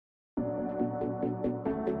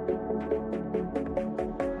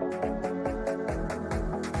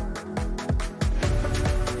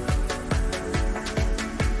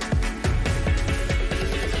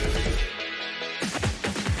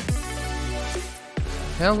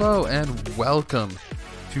Hello and welcome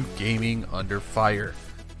to Gaming Under Fire,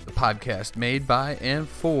 the podcast made by and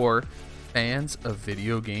for fans of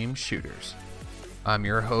video game shooters. I'm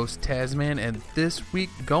your host Tasman, and this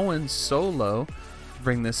week going solo to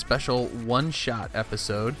bring this special one-shot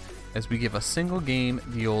episode as we give a single game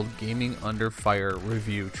the old Gaming Under Fire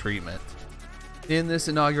review treatment. In this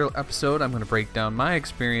inaugural episode, I'm going to break down my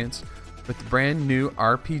experience with the brand new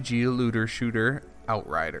RPG looter shooter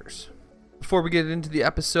Outriders. Before we get into the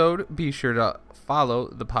episode, be sure to follow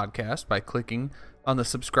the podcast by clicking on the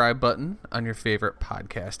subscribe button on your favorite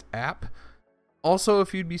podcast app. Also,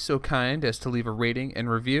 if you'd be so kind as to leave a rating and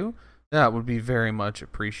review, that would be very much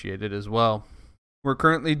appreciated as well. We're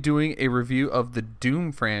currently doing a review of the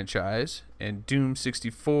Doom franchise, and Doom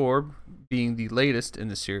 64 being the latest in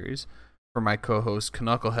the series for my co-host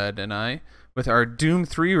Knucklehead and I, with our Doom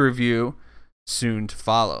 3 review soon to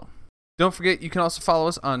follow. Don't forget, you can also follow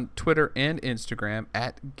us on Twitter and Instagram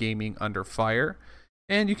at Gaming Under Fire,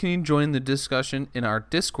 and you can join the discussion in our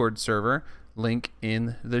Discord server, link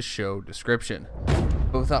in the show description.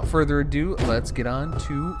 But without further ado, let's get on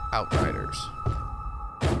to Outriders.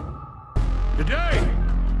 Today,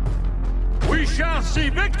 we shall see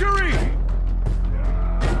victory!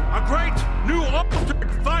 A great new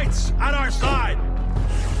altered fights at our side!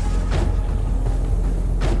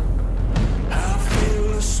 I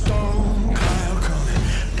feel a storm cloud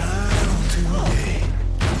coming down today.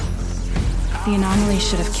 The anomaly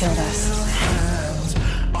should have killed us.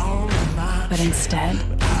 But instead,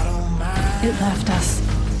 it left us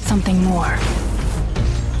something more.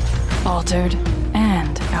 Altered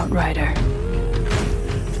and Outrider.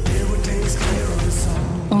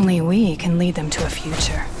 Only we can lead them to a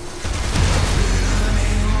future.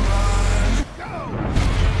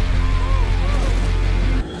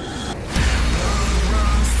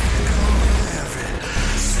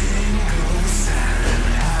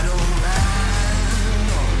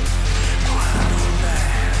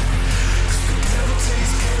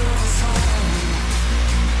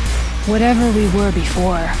 Whatever we were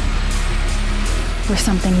before, we're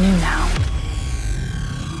something new now.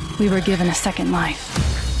 We were given a second life.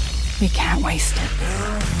 We can't waste it.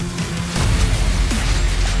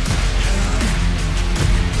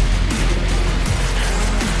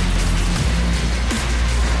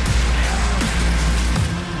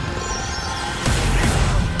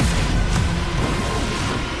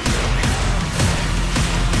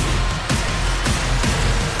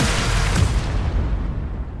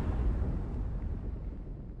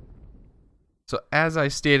 So as I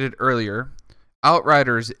stated earlier,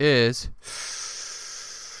 Outriders is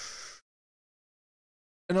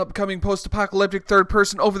an upcoming post-apocalyptic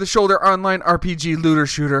third-person over-the-shoulder online RPG looter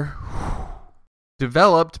shooter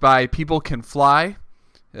developed by People Can Fly,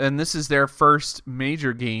 and this is their first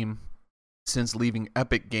major game since leaving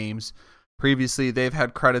Epic Games. Previously, they've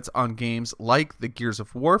had credits on games like the Gears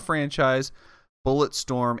of War franchise,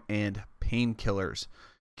 Bulletstorm, and Painkillers.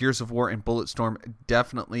 Gears of War and Bulletstorm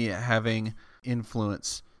definitely having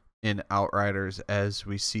influence in Outriders as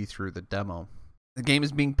we see through the demo. The game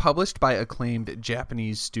is being published by acclaimed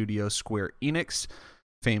Japanese studio Square Enix,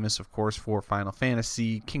 famous of course for Final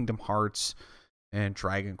Fantasy, Kingdom Hearts, and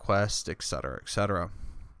Dragon Quest, etc., etc.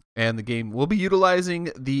 And the game will be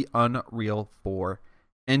utilizing the Unreal 4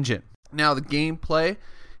 engine. Now the gameplay,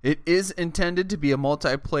 it is intended to be a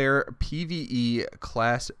multiplayer PvE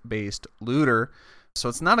class-based looter, so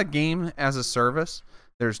it's not a game as a service.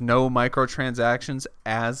 There's no microtransactions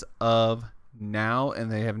as of now, and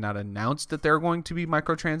they have not announced that there are going to be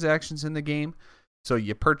microtransactions in the game. So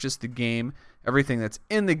you purchase the game. Everything that's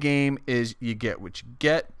in the game is you get what you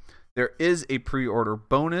get. There is a pre-order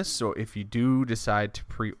bonus, so if you do decide to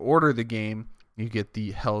pre-order the game, you get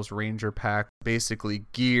the Hell's Ranger pack, basically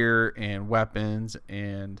gear and weapons,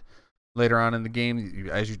 and later on in the game,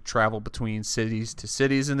 as you travel between cities to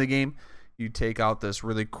cities in the game, you take out this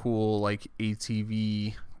really cool like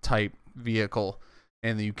ATV type vehicle,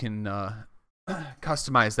 and you can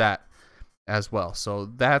customize that as well. So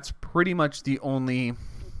that's pretty much the only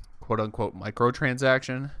quote unquote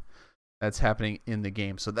microtransaction that's happening in the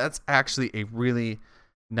game. So that's actually a really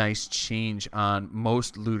nice change on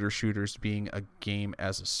most looter shooters being a game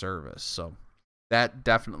as a service. So that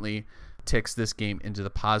definitely ticks this game into the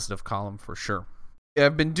positive column for sure.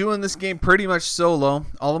 I've been doing this game pretty much solo.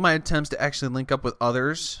 All of my attempts to actually link up with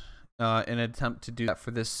others in an attempt to do that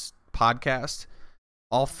for this podcast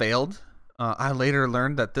all failed. I later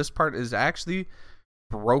learned that this part is actually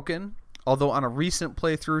broken. Although on a recent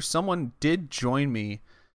playthrough, someone did join me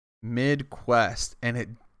mid-quest, and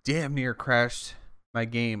it damn near crashed my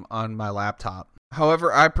game on my laptop.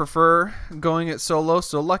 However, I prefer going it solo,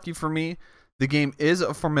 so lucky for me, The game is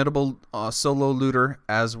a formidable solo looter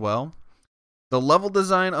as well. The level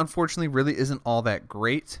design, unfortunately, really isn't all that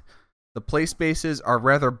great. The play spaces are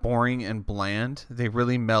rather boring and bland. They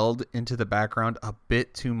really meld into the background a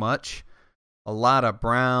bit too much. A lot of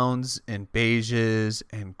browns and beiges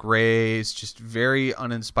and grays, just very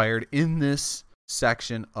uninspired in this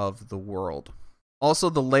section of the world.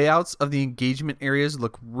 Also, the layouts of the engagement areas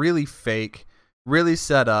look really fake, really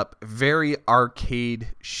set up, very arcade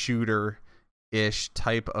shooter-ish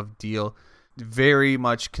type of deal. Very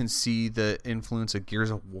much can see the influence of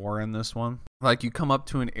Gears of War in this one. Like, you come up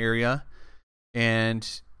to an area and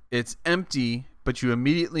it's empty, but you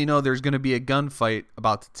immediately know there's going to be a gunfight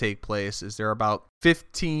about to take place, as there are about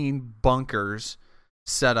 15 bunkers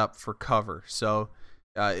set up for cover. So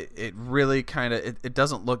it really kind of, it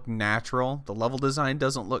doesn't look natural. The level design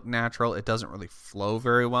doesn't look natural. It doesn't really flow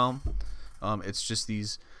very well. It's just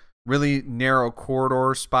these really narrow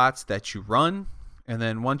corridor spots that you run. And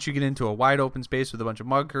then once you get into a wide open space with a bunch of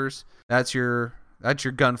bunkers, that's your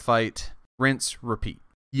gunfight. Rinse, repeat.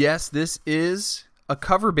 Yes, this is a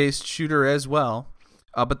cover-based shooter as well,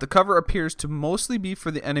 but the cover appears to mostly be for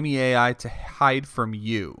the enemy AI to hide from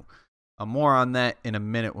you. More on that in a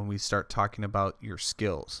minute when we start talking about your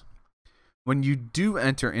skills. When you do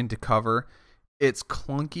enter into cover, it's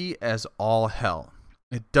clunky as all hell.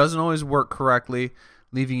 It doesn't always work correctly,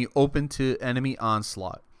 leaving you open to enemy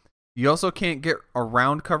onslaught. You also can't get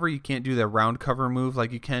around cover. You can't do the round cover move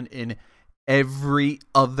like you can in every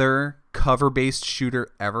other cover-based shooter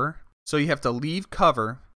ever. So you have to leave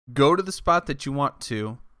cover, go to the spot that you want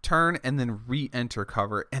to, turn, and then re-enter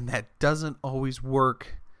cover. And that doesn't always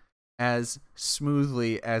work as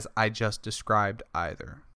smoothly as I just described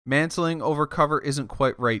either. Mantling over cover isn't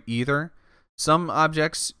quite right either. Some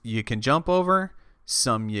objects you can jump over,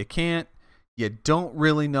 some you can't. You don't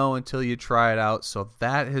really know until you try it out, so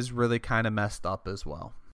that has really kind of messed up as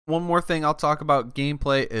well. One more thing I'll talk about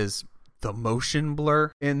gameplay is the motion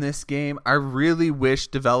blur in this game. I really wish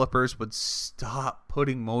developers would stop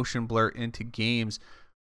putting motion blur into games.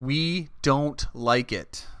 We don't like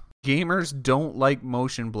it. Gamers don't like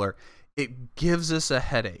motion blur. It gives us a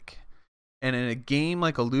headache. And in a game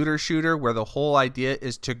like a looter shooter where the whole idea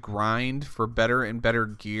is to grind for better and better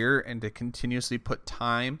gear and to continuously put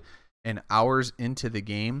time and hours into the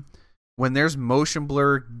game, when there's motion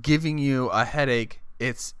blur giving you a headache,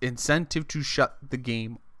 it's incentive to shut the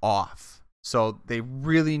game off. So they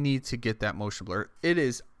really need to get that motion blur. It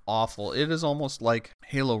is awful. It is almost like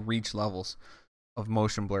Halo Reach levels of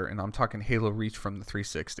motion blur, and I'm talking Halo Reach from the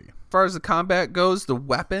 360. As far as the combat goes, the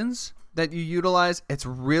weapons that you utilize, it's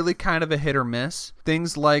really kind of a hit or miss.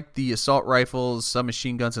 Things like the assault rifles,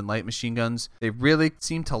 submachine guns, and light machine guns, they really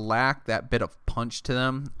seem to lack that bit of punch to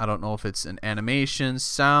them. I don't know if it's an animation,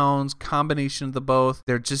 sounds, combination of the both.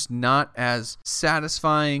 They're just not as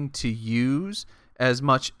satisfying to use as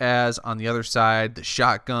much as on the other side, the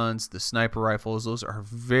shotguns, the sniper rifles. Those are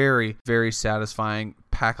very, very satisfying,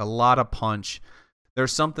 pack a lot of punch.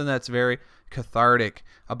 There's something that's very cathartic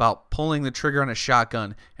about pulling the trigger on a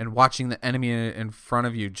shotgun and watching the enemy in front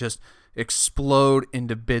of you just explode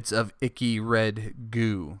into bits of icky red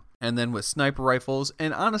goo. And then with sniper rifles,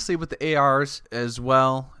 and honestly with the ARs as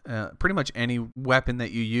well, pretty much any weapon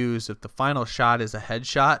that you use, if the final shot is a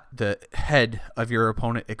headshot, the head of your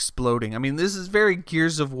opponent exploding. I mean, this is very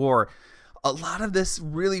Gears of War. A lot of this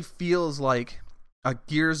really feels like a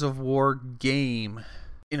Gears of War game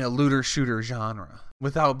in a looter shooter genre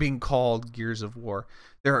without being called Gears of War.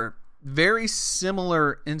 There are very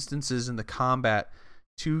similar instances in the combat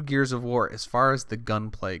to Gears of War as far as the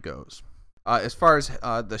gunplay goes. As far as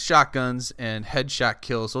the shotguns and headshot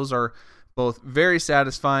kills, those are both very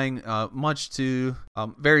satisfying,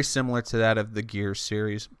 very similar to that of the Gears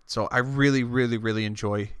series. So I really, really, really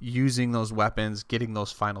enjoy using those weapons, getting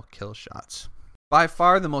those final kill shots. By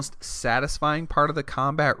far the most satisfying part of the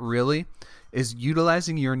combat really is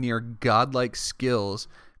utilizing your near godlike skills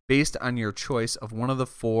based on your choice of one of the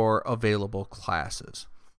 4 available classes.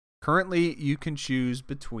 Currently, you can choose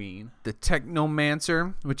between the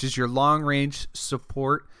Technomancer, which is your long-range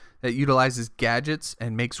support that utilizes gadgets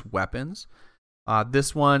and makes weapons.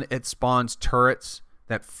 This one, it spawns turrets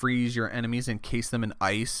that freeze your enemies, encase them in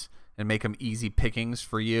ice, and make them easy pickings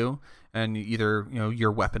for you and either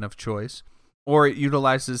your weapon of choice. Or it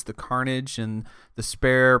utilizes the carnage and the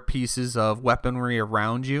spare pieces of weaponry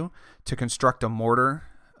around you to construct a mortar.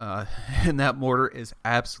 And that mortar is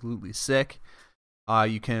absolutely sick.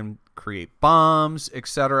 You can create bombs,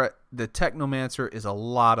 etc. The Technomancer is a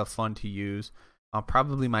lot of fun to use.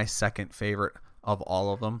 Probably my second favorite of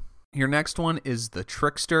all of them. Your next one is the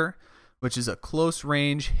Trickster, which is a close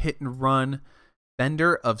range hit and run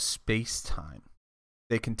Bender of Space-Time.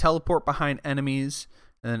 They can teleport behind enemies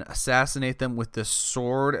and then assassinate them with this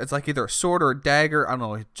sword. It's like either a sword or a dagger. I don't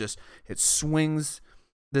know. It swings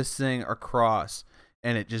this thing across,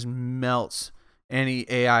 and it just melts any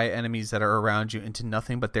AI enemies that are around you into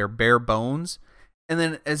nothing but their bare bones. And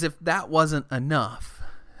then, as if that wasn't enough,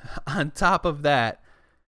 on top of that,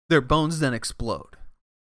 their bones then explode.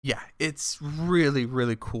 Yeah, it's really,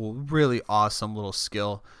 really cool. Really awesome little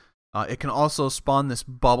skill. It can also spawn this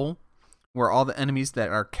bubble where all the enemies that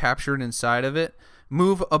are captured inside of it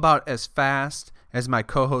move about as fast as my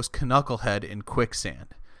co-host Knucklehead in Quicksand.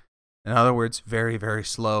 In other words, very, very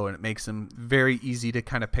slow, and it makes them very easy to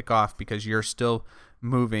kind of pick off because you're still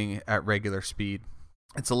moving at regular speed.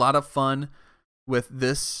 It's a lot of fun with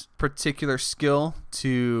this particular skill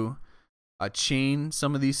to chain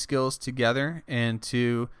some of these skills together and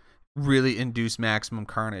to really induce maximum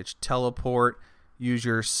carnage. Teleport, use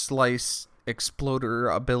your slice exploder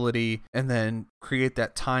ability, and then create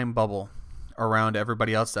that time bubble around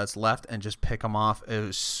everybody else that's left and just pick them off. It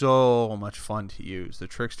was so much fun to use. The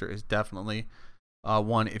Trickster is definitely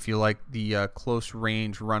one if you like the close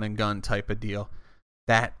range run and gun type of deal.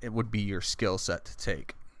 That it would be your skill set to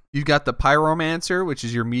take. You've got the Pyromancer, which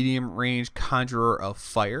is your medium range conjurer of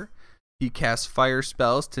fire. He casts fire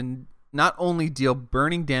spells to not only deal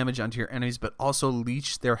burning damage onto your enemies, but also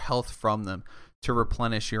leech their health from them to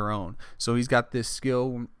replenish your own. So he's got this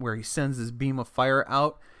skill where he sends this beam of fire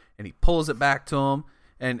out and he pulls it back to him.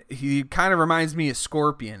 And he kind of reminds me of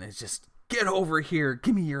Scorpion. It's just, get over here,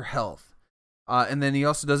 give me your health. And then he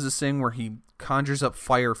also does this thing where he conjures up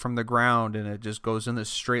fire from the ground and it just goes in this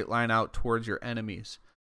straight line out towards your enemies.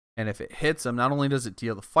 And if it hits them, not only does it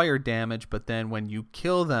deal the fire damage, but then when you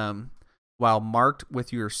kill them while marked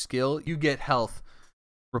with your skill, you get health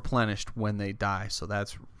replenished when they die. So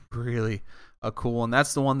that's really a cool one.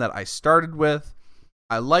 That's the one that I started with.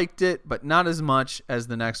 I liked it, but not as much as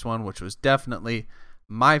the next one, which was definitely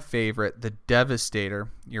my favorite, the Devastator.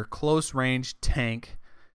 Your close range tank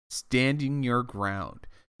standing your ground.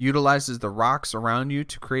 Utilizes the rocks around you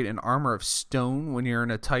to create an armor of stone when you're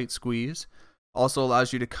in a tight squeeze. Also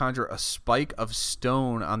allows you to conjure a spike of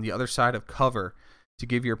stone on the other side of cover to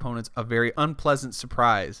give your opponents a very unpleasant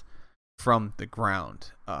surprise from the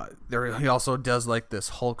ground. He also does like this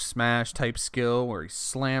Hulk smash type skill where he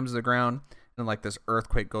slams the ground and like this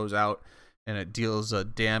earthquake goes out and it deals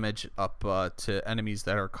damage up to enemies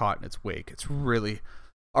that are caught in its wake. It's really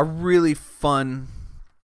a really fun,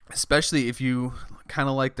 especially if you kind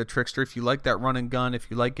of like the Trickster, if you like that run and gun, if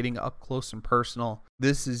you like getting up close and personal,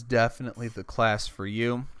 this is definitely the class for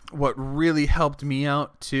you. What really helped me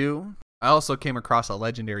out too, I also came across a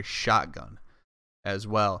legendary shotgun as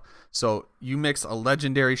well. So you mix a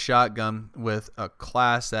legendary shotgun with a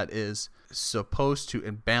class that is supposed to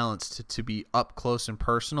and balanced to be up close and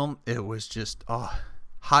personal. It was just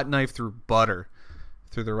hot knife through butter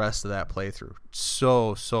through the rest of that playthrough.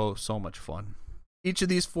 So much fun. Each of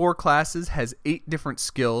these 4 classes has 8 different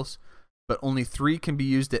skills, but only 3 can be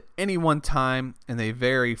used at any one time, and they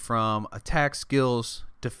vary from attack skills,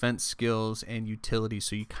 defense skills, and utility,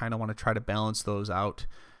 so you kind of want to try to balance those out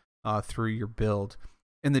through your build.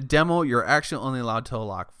 In the demo, you're actually only allowed to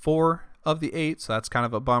unlock 4 of the 8, so that's kind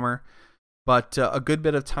of a bummer, but a good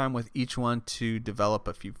bit of time with each one to develop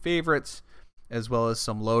a few favorites, as well as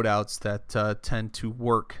some loadouts that tend to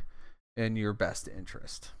work in your best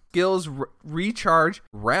interest. Skills recharge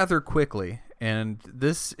rather quickly, and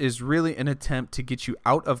this is really an attempt to get you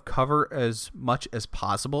out of cover as much as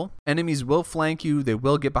possible. Enemies will flank you, they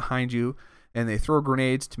will get behind you, and they throw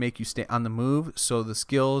grenades to make you stay on the move, so the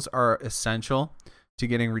skills are essential to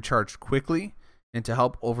getting recharged quickly and to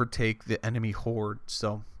help overtake the enemy horde,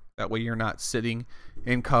 so that way you're not sitting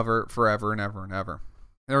in cover forever and ever and ever.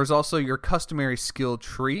 There is also your customary skill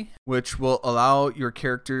tree, which will allow your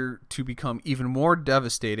character to become even more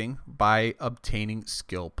devastating by obtaining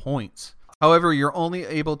skill points. However, you're only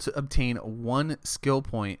able to obtain 1 skill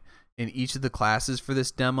point in each of the classes for this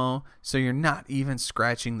demo, so you're not even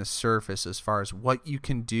scratching the surface as far as what you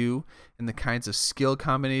can do and the kinds of skill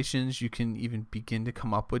combinations you can even begin to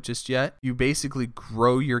come up with just yet. You basically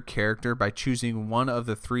grow your character by choosing one of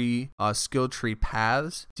the 3 skill tree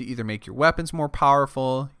paths to either make your weapons more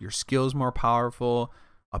powerful, your skills more powerful,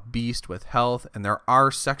 a beast with health, and there are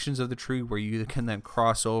sections of the tree where you can then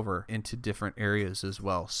cross over into different areas as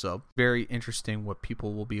well. So very interesting what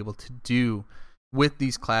people will be able to do with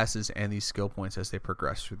these classes and these skill points as they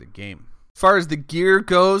progress through the game. As far as the gear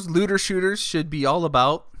goes, looter shooters should be all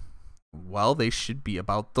about, well, they should be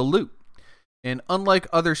about the loot. And unlike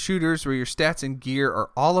other shooters where your stats and gear are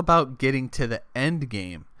all about getting to the end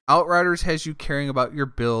game, Outriders has you caring about your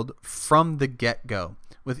build from the get-go,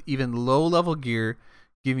 with even low-level gear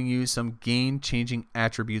giving you some game-changing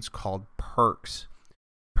attributes called perks.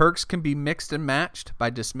 Perks can be mixed and matched by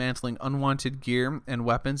dismantling unwanted gear and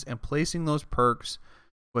weapons and placing those perks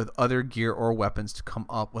with other gear or weapons to come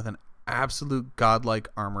up with an absolute godlike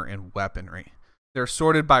armor and weaponry. They're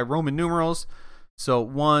sorted by Roman numerals, so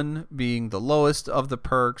 1 being the lowest of the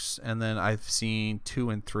perks, and then I've seen 2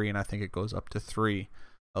 and 3, and I think it goes up to 3,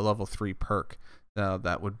 a level 3 perk.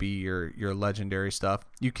 That would be your legendary stuff.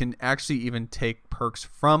 You can actually even take perks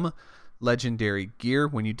from legendary gear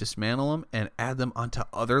when you dismantle them and add them onto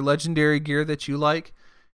other legendary gear that you like,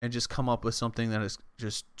 and just come up with something that is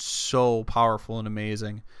just so powerful and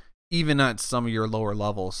amazing, even at some of your lower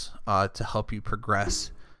levels, to help you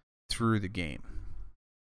progress through the game.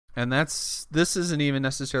 And this isn't even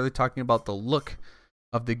necessarily talking about the look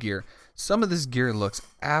of the gear. Some of this gear looks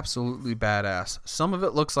absolutely badass. Some of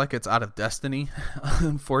it looks like it's out of Destiny,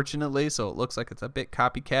 unfortunately, so it looks like it's a bit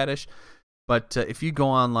copycatish. But if you go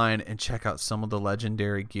online and check out some of the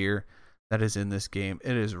legendary gear that is in this game,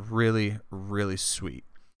 it is really, really sweet.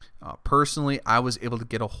 Personally, I was able to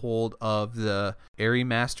get a hold of the Airy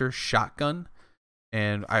Master shotgun,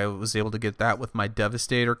 and I was able to get that with my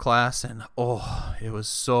Devastator class, and it was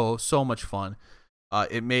so much fun.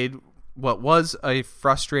 It made what was a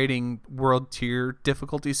frustrating world tier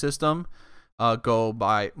difficulty system go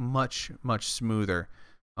by much smoother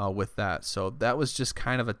with that. So that was just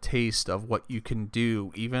kind of a taste of what you can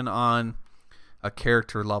do even on a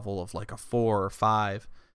character level of like a 4 or 5,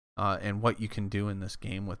 and what you can do in this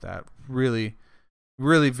game with that. Really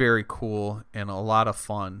very cool and a lot of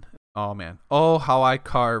fun. Oh man, how I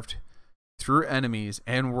carved through enemies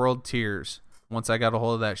and world tiers once I got a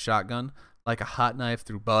hold of that shotgun like a hot knife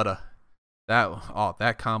through butter.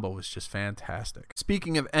 That combo was just fantastic.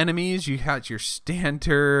 Speaking of enemies, you had your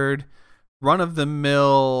standard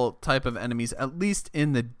run-of-the-mill type of enemies, at least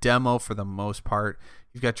in the demo for the most part.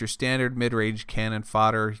 You've got your standard mid-range cannon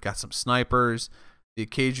fodder. You've got some snipers. The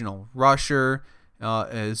occasional rusher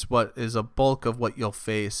is what is a bulk of what you'll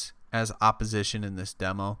face as opposition in this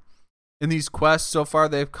demo. In these quests so far,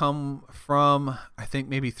 they've come from, I think,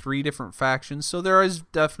 maybe 3 different factions. So there is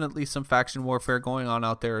definitely some faction warfare going on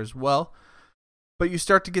out there as well. But you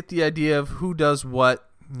start to get the idea of who does what,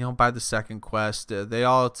 by the second quest. They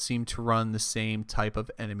all seem to run the same type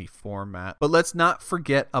of enemy format. But let's not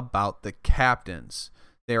forget about the captains.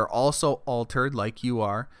 They are also altered like you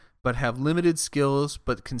are, but have limited skills,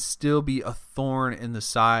 but can still be a thorn in the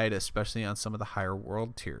side, especially on some of the higher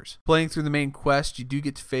world tiers. Playing through the main quest, you do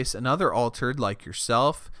get to face another altered like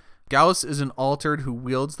yourself. Gauss is an altered who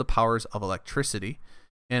wields the powers of electricity,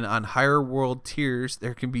 and on higher world tiers,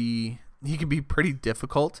 he can be pretty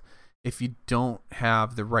difficult if you don't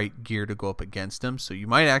have the right gear to go up against him. So you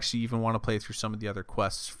might actually even want to play through some of the other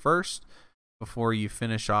quests first before you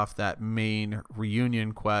finish off that main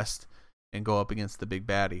reunion quest and go up against the big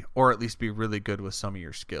baddie, or at least be really good with some of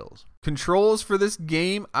your skills. Controls for this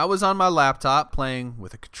game, I was on my laptop playing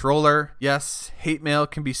with a controller. Yes, hate mail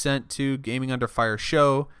can be sent to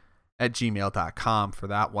gamingunderfireshow@gmail.com for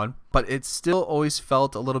that one, but it still always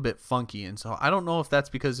felt a little bit funky, and so I don't know if that's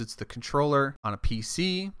because it's the controller on a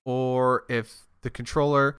PC or if the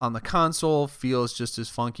controller on the console feels just as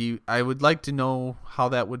funky. I would like to know how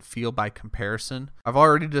that would feel by comparison. I've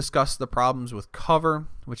already discussed the problems with cover,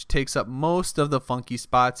 which takes up most of the funky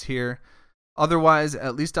spots here. Otherwise,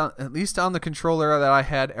 at least on the controller that I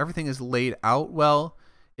had, everything is laid out well.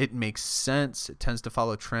 It makes sense. It tends to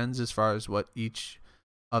follow trends as far as what each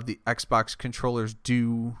of the Xbox controllers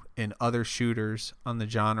do in other shooters on the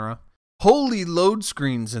genre. Holy load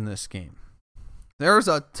screens in this game. There's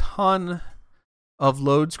a ton of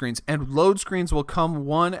load screens, and load screens will come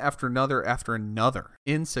one after another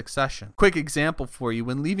in succession. Quick example for you: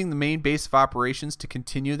 when leaving the main base of operations to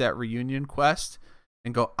continue that reunion quest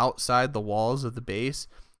and go outside the walls of the base,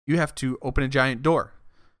 you have to open a giant door.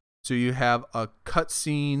 So you have a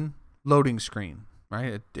cutscene loading screen,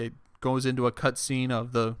 right? It goes into a cutscene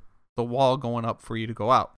of the wall going up for you to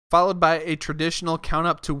go out, followed by a traditional count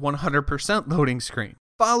up to 100% loading screen,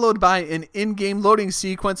 followed by an in-game loading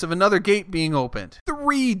sequence of another gate being opened.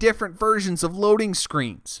 3 different versions of loading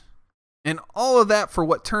screens. And all of that for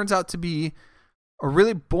what turns out to be a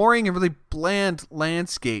really boring and really bland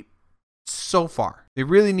landscape so far. They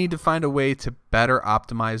really need to find a way to better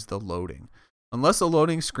optimize the loading. Unless a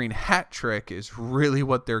loading screen hat trick is really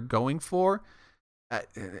what they're going for,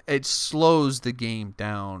 it slows the game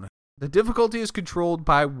down. The difficulty is controlled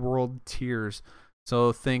by world tiers.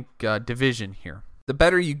 So think Division here. The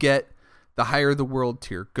better you get, the higher the world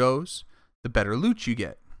tier goes, the better loot you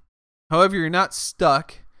get. However, you're not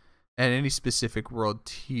stuck at any specific world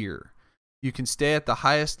tier. You can stay at the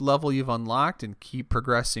highest level you've unlocked and keep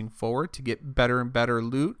progressing forward to get better and better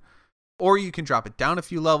loot, or you can drop it down a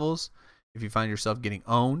few levels if you find yourself getting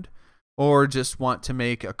owned, or just want to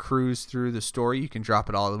make a cruise through the story. You can drop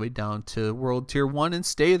it all the way down to World Tier 1 and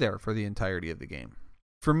stay there for the entirety of the game.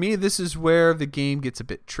 For me, this is where the game gets a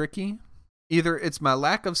bit tricky. Either it's my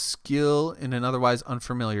lack of skill in an otherwise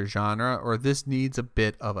unfamiliar genre, or this needs a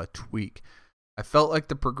bit of a tweak. I felt like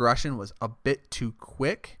the progression was a bit too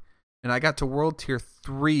quick, and I got to World Tier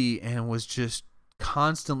 3 and was just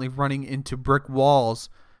constantly running into brick walls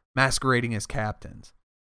masquerading as captains.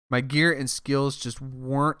 My gear and skills just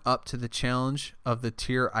weren't up to the challenge of the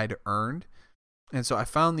tier I'd earned, and so I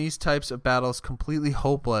found these types of battles completely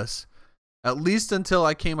hopeless, at least until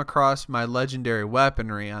I came across my legendary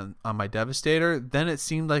weaponry on my Devastator. Then it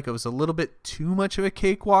seemed like it was a little bit too much of a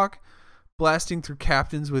cakewalk, blasting through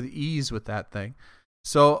captains with ease with that thing.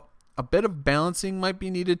 So a bit of balancing might be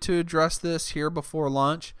needed to address this here before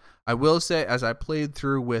launch. I will say, as I played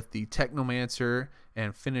through with the Technomancer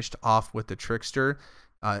and finished off with the Trickster,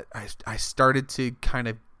 I started to kind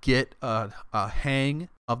of get a hang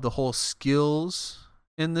of the whole skills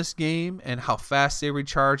in this game and how fast they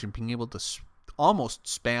recharge and being able to almost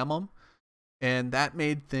spam them. And that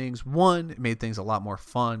made things, it made things a lot more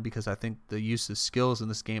fun, because I think the use of skills in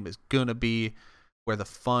this game is going to be where the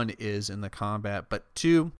fun is in the combat. But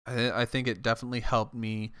two, I think it definitely helped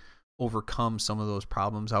me overcome some of those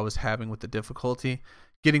problems I was having with the difficulty,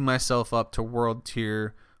 getting myself up to World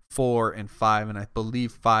Tier 4 and 5, and I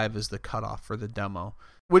believe 5 is the cutoff for the demo,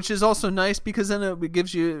 which is also nice because then it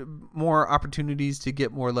gives you more opportunities to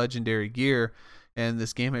get more legendary gear. And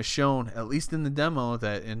this game has shown, at least in the demo,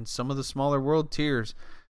 that in some of the smaller world tiers,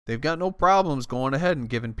 they've got no problems going ahead and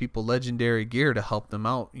giving people legendary gear to help them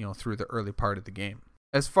out, through the early part of the game.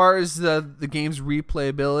 As far as the game's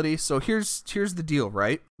replayability, so here's the deal,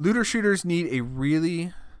 right? Looter shooters need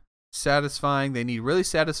really satisfying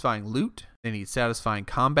loot. They need satisfying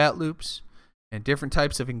combat loops and different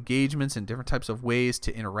types of engagements and different types of ways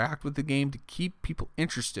to interact with the game to keep people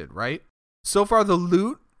interested, right? So far, the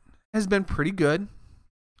loot has been pretty good.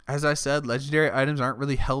 As I said, legendary items aren't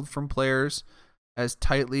really held from players as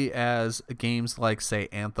tightly as games like, say,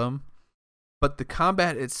 Anthem. But the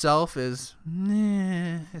combat itself is,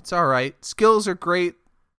 it's alright. Skills are great.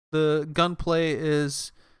 The gunplay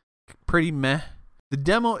is pretty meh. The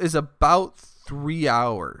demo is about 3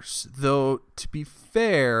 hours, though to be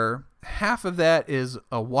fair, half of that is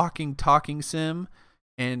a walking, talking sim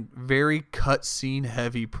and very cutscene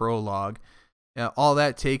heavy prologue. All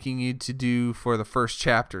that taking you to do for the first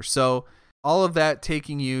chapter. So all of that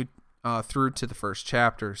taking you through to the first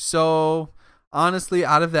chapter. So honestly,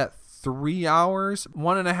 out of that 3 hours,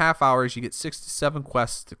 1.5 hours, you get 6 to 7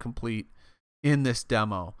 quests to complete in this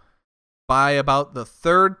demo. By about the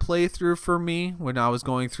third playthrough for me, when I was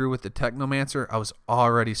going through with the Technomancer, I was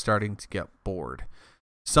already starting to get bored.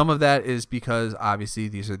 Some of that is because obviously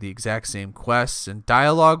these are the exact same quests and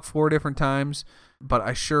dialogue 4 different times. But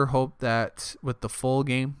I sure hope that with the full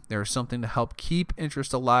game, there's something to help keep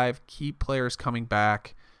interest alive, keep players coming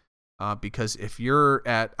back. Because if you're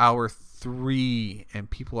at hour 3 and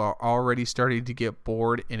people are already starting to get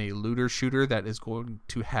bored in a looter shooter that is going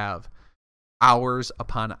to have hours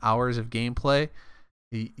upon hours of gameplay,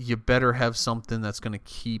 you better have something that's going to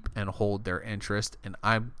keep and hold their interest. And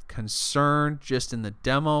I'm concerned just in the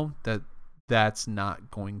demo that that's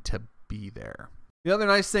not going to be there. The other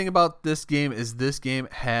nice thing about this game is this game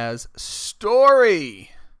has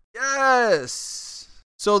story. Yes!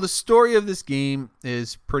 So the story of this game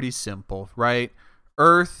is pretty simple, right?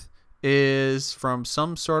 Earth is, from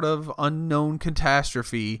some sort of unknown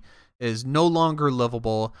catastrophe, is no longer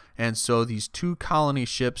livable, and so these 2 colony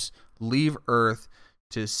ships leave Earth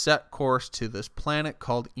to set course to this planet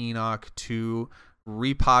called Enoch to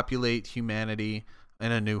repopulate humanity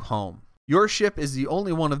in a new home. Your ship is the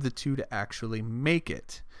only one of the 2 to actually make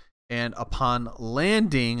it. And upon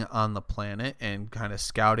landing on the planet and kind of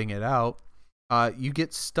scouting it out, you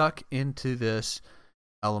get stuck into this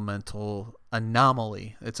elemental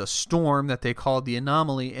anomaly. It's a storm that they call the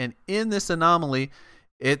anomaly. And in this anomaly,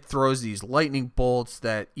 it throws these lightning bolts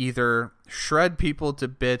that either shred people to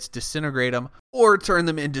bits, disintegrate them, or turn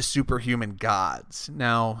them into superhuman gods.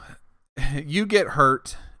 Now, you get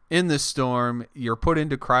hurt in the storm, you're put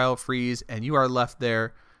into cryo freeze, and you are left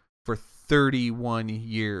there for 31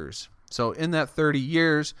 years. So in that 30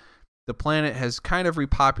 years, the planet has kind of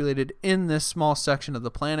repopulated in this small section of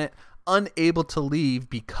the planet, unable to leave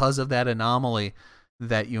because of that anomaly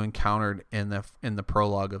that you encountered in the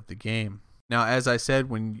prologue of the game. Now, as I said,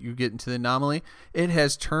 when you get into the anomaly, it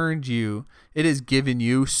has given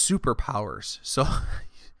you superpowers. So,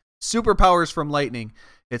 superpowers from lightning.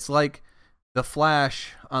 It's like the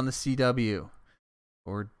Flash on the CW.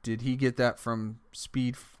 Or did he get that from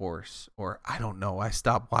Speed Force? Or I don't know. I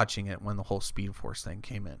stopped watching it when the whole Speed Force thing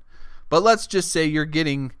came in. But let's just say you're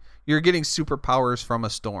getting superpowers from a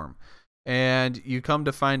storm. And you come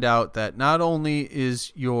to find out that not only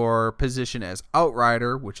is your position as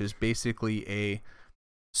Outrider, which is basically a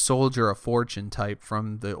soldier of fortune type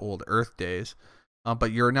from the old Earth days,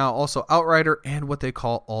 but you're now also Outrider and what they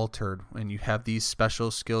call Altered. And you have these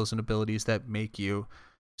special skills and abilities that make you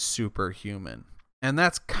superhuman. And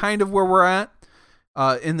that's kind of where we're at.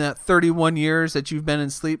 In that 31 years that you've been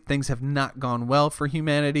in sleep, things have not gone well for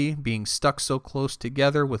humanity. Being stuck so close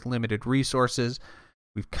together with limited resources,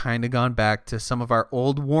 we've kind of gone back to some of our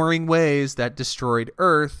old warring ways that destroyed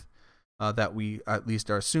Earth, that we at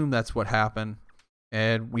least assume that's what happened.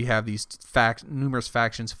 And we have these numerous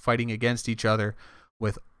factions fighting against each other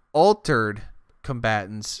with altered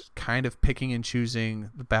combatants kind of picking and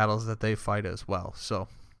choosing the battles that they fight as well. So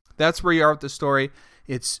that's where you are with the story.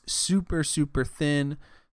 It's super, super thin,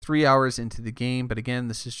 3 hours into the game. But again,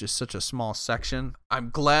 this is just such a small section. I'm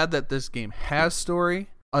glad that this game has story,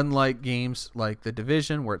 unlike games like The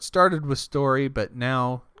Division, where it started with story, but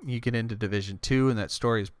now you get into Division 2, and that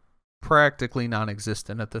story is practically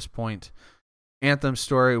non-existent at this point. Anthem's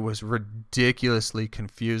story was ridiculously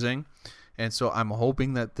confusing, and so I'm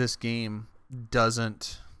hoping that this game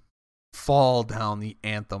doesn't fall down the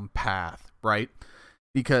Anthem path, right?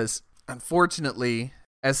 Because unfortunately,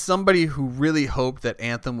 as somebody who really hoped that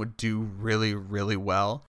Anthem would do really, really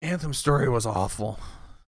well, Anthem's story was awful.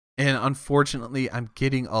 And unfortunately, I'm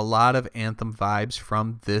getting a lot of Anthem vibes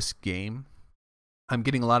from this game. I'm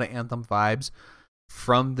getting a lot of Anthem vibes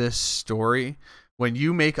from this story. When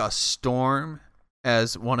you make a storm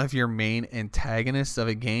as one of your main antagonists of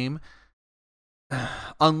a game,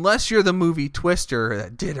 unless you're the movie Twister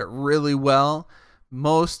that did it really well,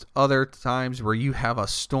 most other times where you have a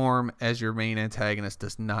storm as your main antagonist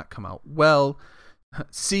does not come out well.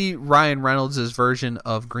 See Ryan Reynolds' version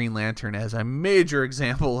of Green Lantern as a major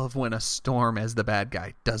example of when a storm as the bad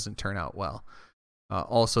guy doesn't turn out well.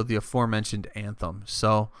 Also, the aforementioned Anthem.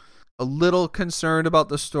 So, a little concerned about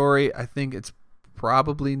the story. I think it's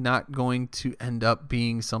probably not going to end up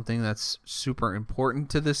being something that's super important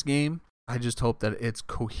to this game. I just hope that it's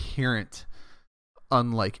coherent,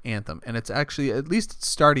 unlike Anthem. And it's actually, at least it's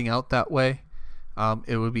starting out that way.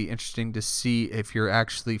 It would be interesting to see if you're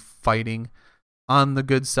actually fighting on the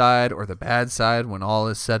good side or the bad side when all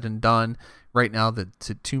is said and done. Right now, the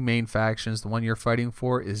two main factions, the one you're fighting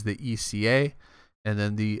for is the ECA, and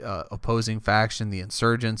then the opposing faction, the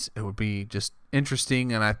Insurgents. It would be just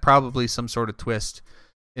interesting, and probably some sort of twist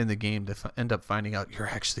in the game to end up finding out you're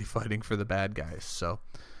actually fighting for the bad guys. So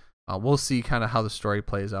we'll see kind of how the story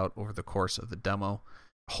plays out over the course of the demo.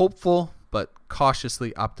 Hopeful, but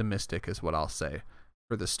cautiously optimistic is what I'll say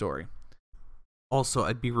for the story. Also,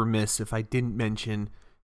 I'd be remiss if I didn't mention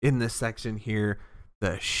in this section here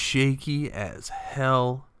the shaky as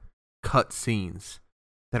hell cutscenes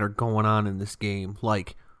that are going on in this game.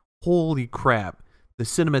 Like, holy crap. The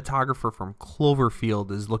cinematographer from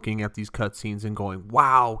Cloverfield is looking at these cutscenes and going,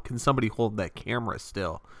 wow, can somebody hold that camera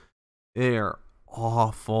still? They're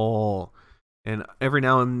awful. And every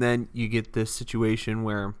now and then you get this situation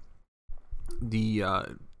where the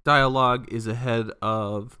dialogue is ahead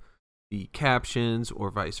of the captions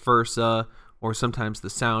or vice versa, or sometimes the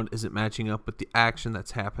sound isn't matching up with the action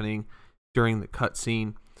that's happening during the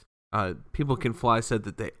cutscene. People Can Fly said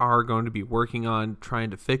that they are going to be working on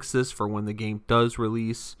trying to fix this for when the game does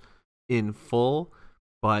release in full,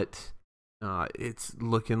 but it's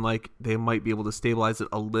looking like they might be able to stabilize it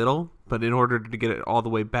a little. But in order to get it all the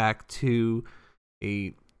way back to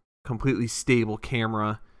a completely stable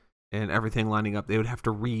camera and everything lining up, they would have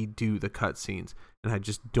to redo the cutscenes. And I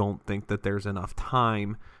just don't think that there's enough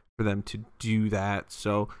time for them to do that.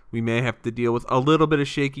 So we may have to deal with a little bit of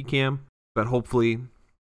shaky cam, but hopefully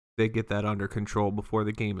they get that under control before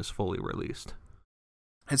the game is fully released.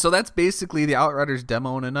 And so that's basically the Outriders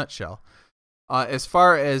demo in a nutshell. As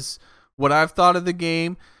far as what I've thought of the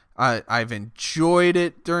game, I've enjoyed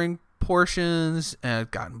it during portions and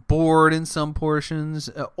I've gotten bored in some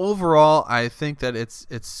portions. Overall, I think that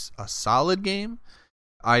it's a solid game.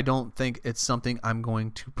 I don't think it's something I'm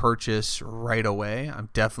going to purchase right away. I'm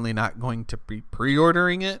definitely not going to be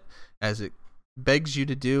pre-ordering it, as it begs you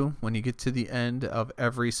to do when you get to the end of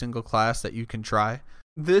every single class that you can try.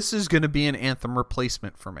 This is going to be an Anthem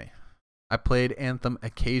replacement for me. I played Anthem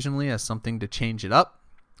occasionally as something to change it up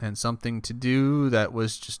and something to do that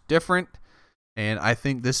was just different. And I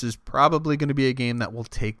think this is probably going to be a game that will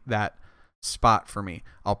take that spot for me.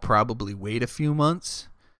 I'll probably wait a few months,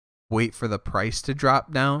 wait for the price to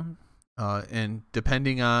drop down, and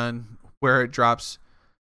depending on where it drops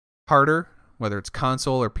harder, whether it's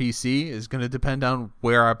console or PC, is going to depend on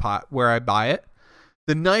where I buy it.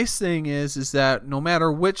 The nice thing is that no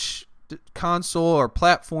matter which console or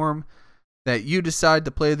platform that you decide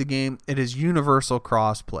to play the game, it is universal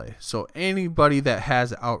crossplay. So anybody that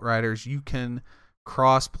has Outriders, you can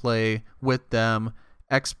crossplay with them.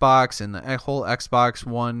 Xbox and the whole Xbox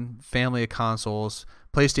One family of consoles,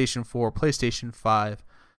 PlayStation 4, PlayStation 5,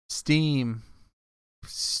 Steam.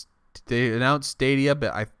 They announced Stadia,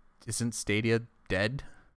 but isn't Stadia dead?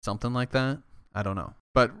 Something like that? I don't know.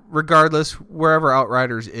 But regardless, wherever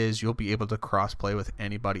Outriders is, you'll be able to crossplay with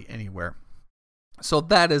anybody, anywhere. So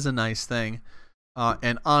that is a nice thing.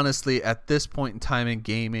 And honestly, at this point in time in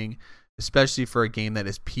gaming, especially for a game that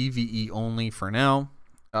is PvE only for now,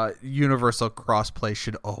 universal crossplay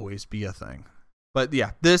should always be a thing. But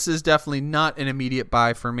yeah, this is definitely not an immediate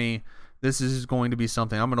buy for me. This is going to be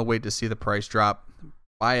something I'm going to wait to see the price drop,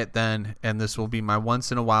 buy it then, and this will be my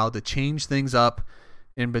once in a while to change things up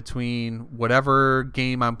in between whatever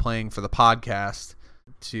game I'm playing for the podcast,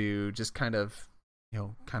 to just kind of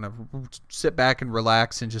sit back and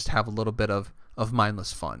relax and just have a little bit of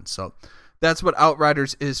mindless fun. So that's what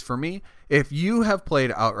Outriders is for me. If you have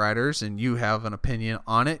played Outriders and you have an opinion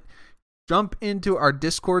on it, jump into our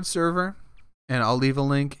Discord server, and I'll leave a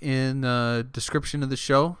link in the description of the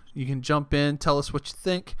show. You can jump in, tell us what you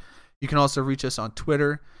think. You can also reach us on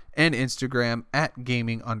Twitter and Instagram at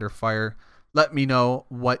GamingUnderFire. Let me know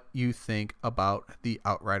what you think about the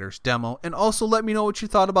Outriders demo, and also let me know what you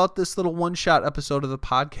thought about this little one-shot episode of the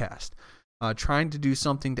podcast. Trying to do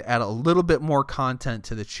something to add a little bit more content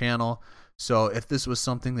to the channel. So if this was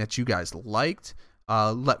something that you guys liked,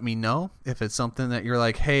 let me know. If it's something that you're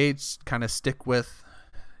like, hey, kind of stick with,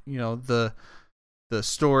 the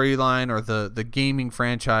storyline or the gaming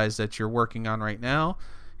franchise that you're working on right now,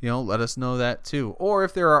 let us know that too. Or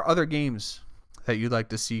if there are other games that you'd like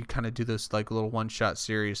to see kind of do this like little one-shot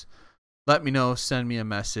series, let me know. Send me a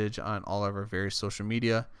message on all of our various social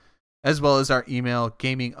media, as well as our email,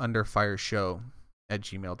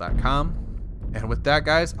 gamingunderfireshow@gmail.com. And with that,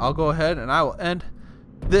 guys, I'll go ahead and I will end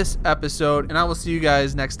this episode, and I will see you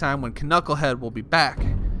guys next time when Knucklehead will be back,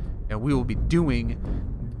 and we will be doing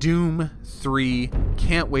Doom 3.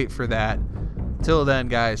 Can't wait for that. Till then,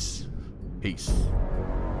 guys, peace.